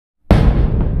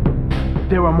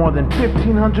There are more than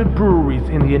 1,500 breweries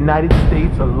in the United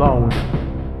States alone,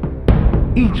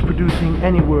 each producing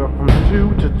anywhere from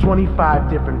 2 to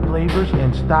 25 different flavors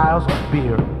and styles of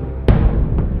beer.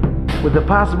 With a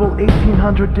possible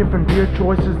 1,800 different beer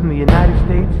choices in the United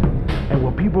States, and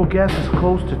what people guess is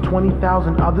close to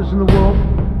 20,000 others in the world,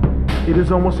 it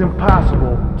is almost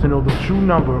impossible to know the true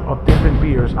number of different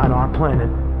beers on our planet.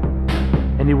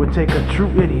 And it would take a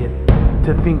true idiot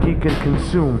to think he can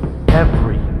consume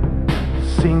every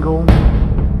single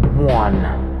one.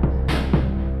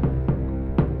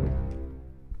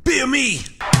 Beer me!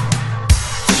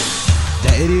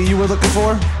 That idiot you were looking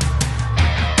for?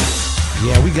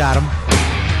 Yeah, we got him. In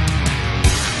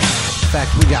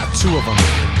fact, we got 2 of them.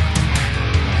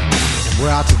 And we're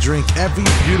out to drink every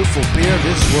beautiful beer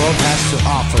this world has to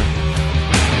offer.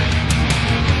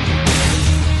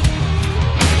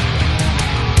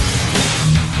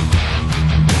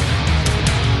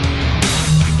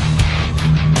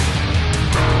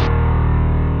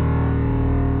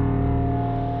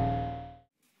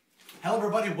 Hello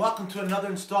everybody, welcome to another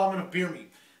installment of Beer Me,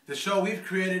 the show we've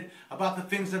created about the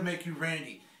things that make you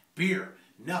randy. Beer,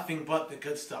 nothing but the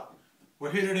good stuff.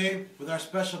 We're here today with our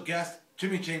special guest,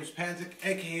 Jimmy James Panzik,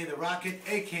 aka The Rocket,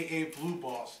 aka Blue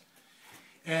Balls.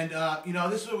 And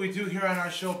this is what we do here on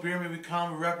our show, Beer Me. We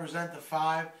come, we represent the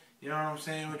 5, you know what I'm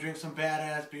saying? We drink some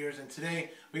badass beers, and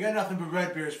today we got nothing but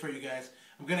red beers for you guys.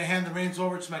 I'm going to hand the reins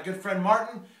over to my good friend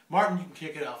Martin. Martin, you can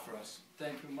kick it out for us.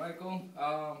 Thank you, Michael.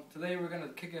 Today we're going to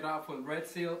kick it off with Red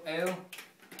Seal Ale,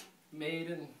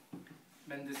 made in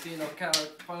Mendocino,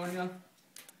 California.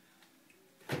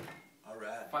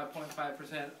 Alright.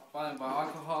 5.5% volume by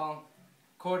alcohol.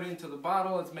 According to the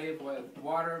bottle, it's made with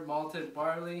water, malted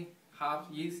barley, hops,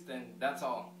 yeast, and that's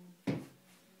all.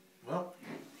 Well,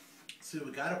 let's see what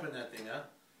we got up in that thing, huh?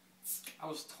 I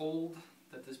was told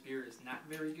that this beer is not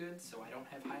very good, so I don't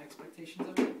have high expectations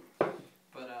of it.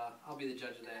 But I'll be the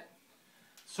judge of that.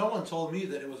 Someone told me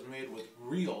that it was made with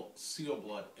real seal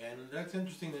blood, and that's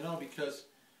interesting to know because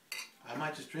I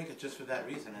might just drink it just for that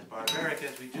reason. As barbaric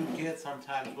as we do get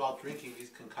sometimes while drinking these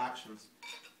concoctions.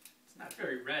 It's not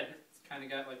very red. It's kind of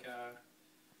got like a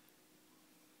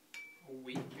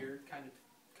wheat beer kind of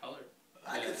color.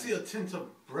 I can see a tint of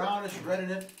brownish red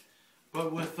in it,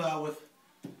 but with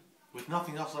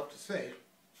nothing else left to say,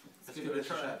 let's give this a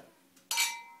shot.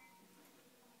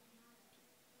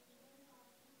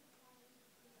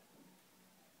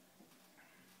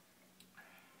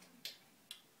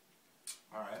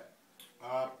 Alright.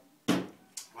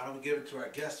 Why don't we give it to our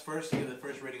guest first, give the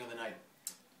first rating of the night.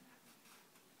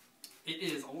 It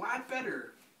is a lot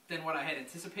better than what I had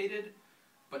anticipated,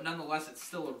 but nonetheless it's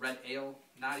still a red ale.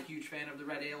 Not a huge fan of the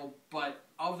red ale, but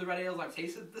of the red ales I've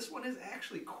tasted, this one is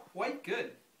actually quite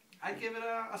good. I'd give it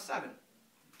a 7.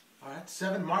 Alright,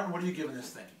 7. Martin, what are you giving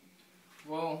this thing?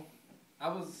 Well, I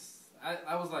was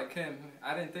like him.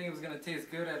 I didn't think it was going to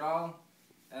taste good at all.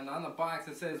 And on the box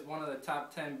it says one of the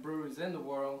top 10 breweries in the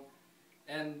world.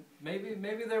 And maybe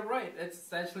they're right.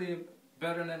 It's actually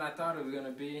better than I thought it was going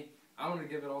to be. I'm going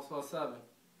to give it also a 7.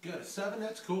 Good, a 7,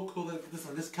 that's cool.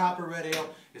 Listen, this copper red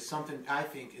ale is something I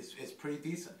think is pretty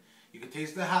decent. You can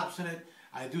taste the hops in it.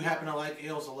 I do happen to like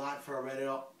ales a lot for a red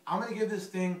ale. I'm going to give this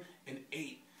thing an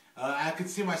 8. I could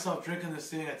see myself drinking this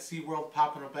thing at SeaWorld,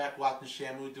 popping it back, watching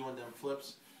Shamu doing them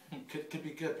flips. Could be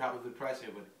good, probably pricey,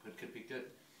 but could be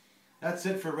good. That's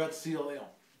it for Red Seal Ale.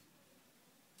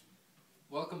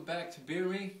 Welcome back to Beer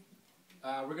Me.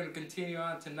 We're going to continue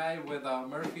on tonight with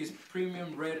Murphy's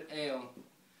Premium Red Ale.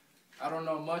 I don't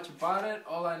know much about it.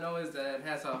 All I know is that it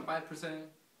has a 5%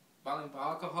 volume of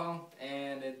alcohol,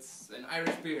 and it's an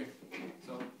Irish beer.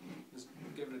 So, let's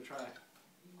give it a try.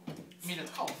 I mean,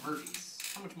 it's called Murphy's.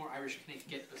 How much more Irish can it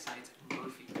get besides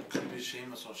Murphy? Could be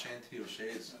Seamus O'Shanty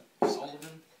O'Shea's.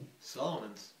 Sullivan?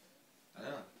 Sullivan's.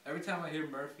 Yeah. Every time I hear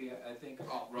Murphy, I think,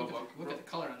 oh, look at the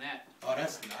color on that. Oh,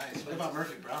 that's nice. What about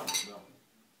Murphy Brown though?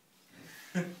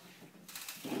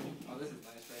 Oh, this is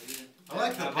nice right here. I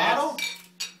like the bottle.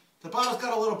 The bottle's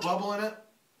got a little bubble in it.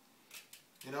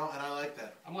 You know, and I like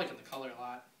that. I'm liking the color a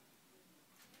lot.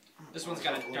 This one's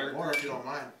got a darker, more if you don't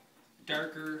mind.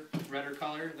 Darker, redder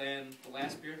color than the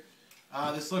last beer.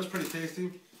 This looks pretty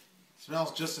tasty.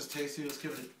 Smells just as tasty. Let's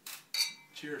give it a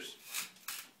cheers.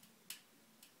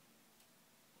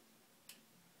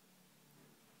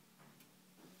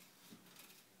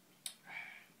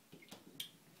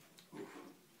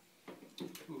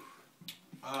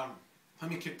 Let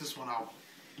me kick this one out.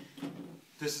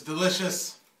 This is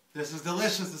delicious. This is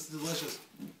delicious. This is delicious.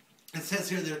 It says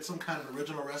here that it's some kind of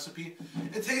original recipe.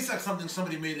 It tastes like something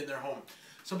somebody made in their home.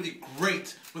 Somebody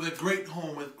great, with a great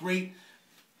home, with great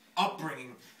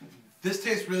upbringing. This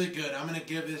tastes really good. I'm going to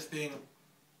give this thing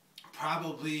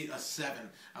Probably a 7.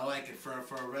 I like it for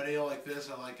a red ale like this.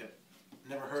 I like it.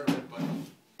 Never heard of it, but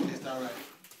tastes all right.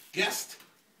 Guest.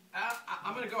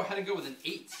 I'm going to go ahead and go with an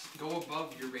 8. Go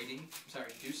above your rating. Sorry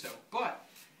to do so. But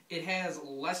it has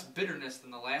less bitterness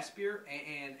than the last beer,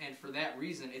 and for that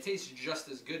reason, it tastes just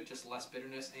as good, just less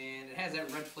bitterness, and it has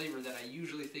that red flavor that I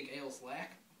usually think ales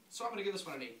lack. So I'm going to give this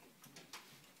one an 8.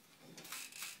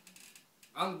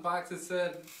 On the box it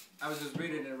said, I was just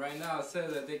reading it right now, it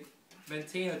said that they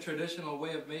maintain a traditional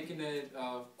way of making it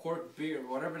corked beer.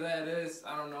 Whatever that is,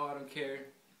 I don't know, I don't care.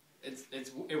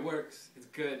 It works. It's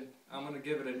good. I'm going to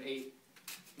give it an 8.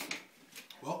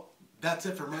 Well, that's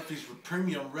it for Murphy's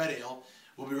Premium Red Ale.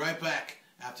 We'll be right back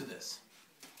after this.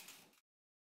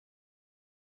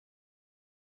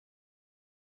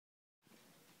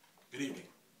 Good evening.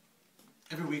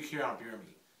 Every week here on Beer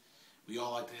Me, we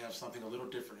all like to have something a little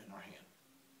different in our hand.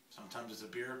 Sometimes it's a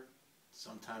beer,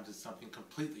 sometimes it's something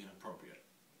completely inappropriate.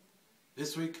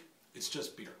 This week, it's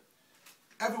just beer.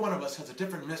 Every one of us has a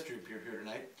different mystery beer here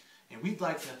tonight, and we'd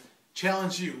like to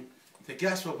challenge you to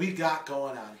guess what we got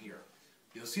going on here.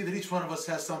 You'll see that each one of us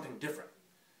has something different.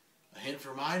 A hint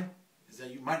for mine is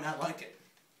that you might not like it.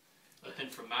 A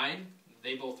hint from mine,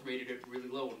 they both rated it really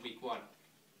low in week 1.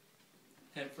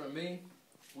 And from me,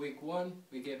 week 1,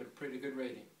 we gave it a pretty good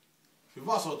rating. We've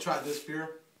also tried this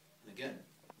beer, and again,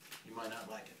 you might not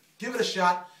like it. Give it a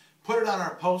shot. Put it on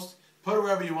our post. Put it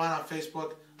wherever you want on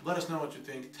Facebook. Let us know what you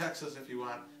think. Text us if you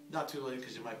want. Not too late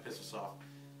because you might piss us off.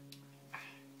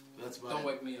 So that's about Don't it.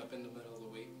 wake me up in the middle of the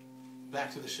week.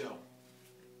 Back to the show.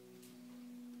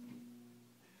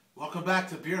 Welcome back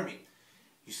to Beer Me.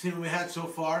 You've seen what we had so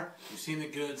far. You've seen the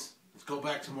goods. Let's go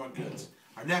back to more goods.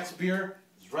 Our next beer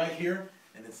is right here,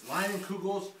 and it's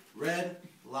Leinenkugel's Red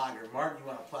Lager. Martin, you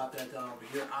want to plop that down over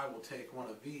here? I will take one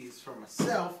of these for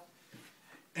myself.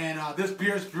 And this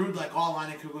beer is brewed like all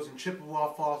Leinenkugel's in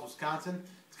Chippewa Falls, Wisconsin.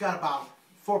 It's got about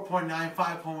 4.9,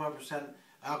 5.1%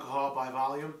 alcohol by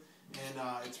volume,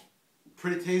 and it's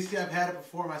pretty tasty. I've had it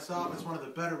before myself. It's one of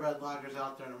the better red lagers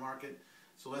out there in the market.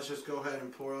 So let's just go ahead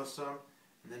and pour us some,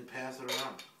 and then pass it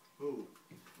around. Ooh,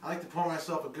 I like to pour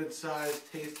myself a good size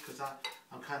taste because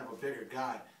I'm kind of a bigger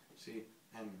guy. See,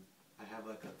 and I have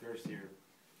like a thirst here.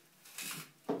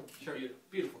 Sure,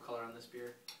 beautiful color on this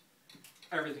beer.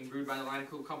 Everything brewed by the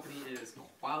Leinenkugel Company is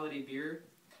quality beer.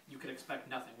 You could expect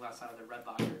nothing less out of the red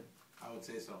lager. I would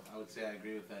say so. I would say I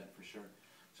agree with that for sure.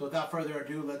 So without further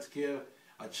ado, let's give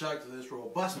a chug to this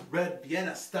robust red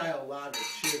Vienna style lager.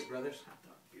 Cheers, brothers. Hot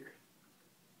dog beer.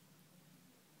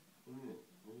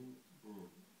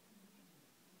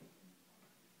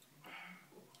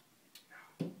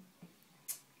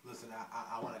 Listen,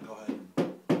 I want to go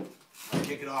ahead and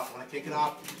kick it off. I want to kick it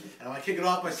off, and I want to kick it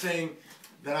off by saying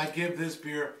that I give this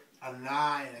beer a 9.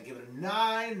 I give it a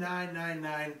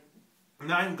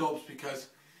 9 gulps because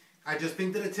I just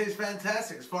think that it tastes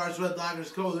fantastic. As far as red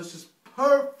lagers go, this is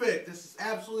perfect. This is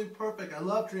absolutely perfect. I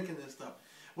love drinking this stuff.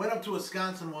 Went up to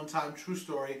Wisconsin one time, true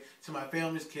story, to my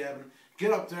family's cabin.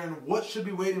 Get up there, and what should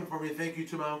be waiting for me, thank you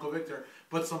to my Uncle Victor,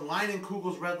 but some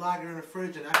Leinenkugel's Red Lager in the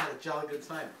fridge, and I had a jolly good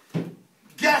time.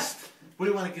 Guest! What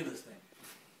do you want to give this thing?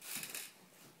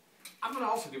 I'm going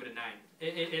to also give it a 9.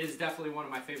 It is definitely one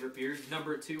of my favorite beers.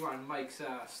 Number 2 on Mike's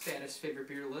status favorite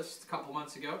beer list a couple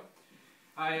months ago.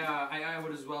 I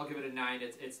would as well give it a 9.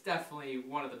 It's definitely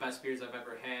one of the best beers I've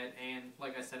ever had, and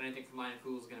like I said, anything from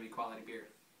Leinenkugel's is going to be quality beer.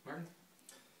 Martin?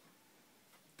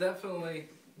 Definitely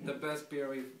the best beer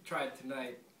we've tried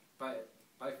tonight, by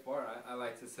far. I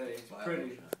like to say it's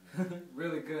pretty,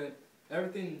 really good.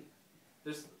 Everything,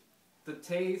 just the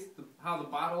taste, how the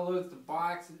bottle looks, the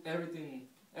box,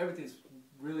 everything's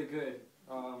really good.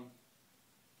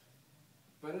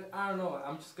 But I don't know.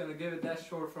 I'm just gonna give it that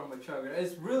short from a chugger.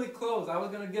 It's really close. I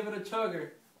was gonna give it a chugger,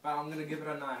 but I'm gonna give it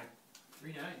a 9.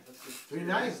 3 9. That's good. 3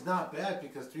 9 is not bad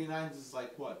because 3 9 is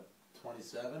like what,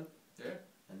 27? Yeah.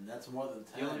 And that's more than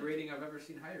 10. The only rating I've ever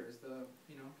seen higher is the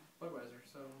Budweiser.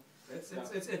 So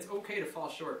it's okay to fall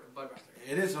short of Budweiser.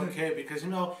 It is okay because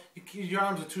your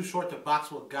arms are too short to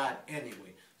box with God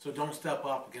anyway. So don't step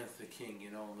up against the king,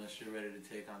 unless you're ready to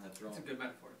take on the throne. That's a good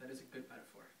metaphor. That is a good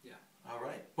metaphor. Yeah. All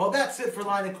right. Well, that's it for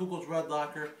Leinenkugel's Red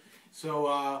Lager.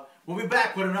 So we'll be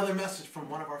back with another message from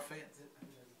one of our fans.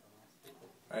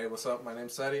 Hey, what's up? My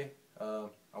name's Seti. I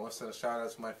want to send a shout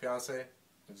out to my fiance.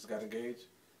 I just got engaged.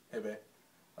 Hey, babe.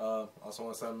 Also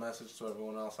want to send a message to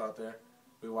everyone else out there.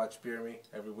 We watch Beer Me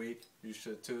every week. You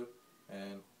should too.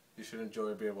 And you should enjoy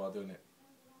a beer while doing it.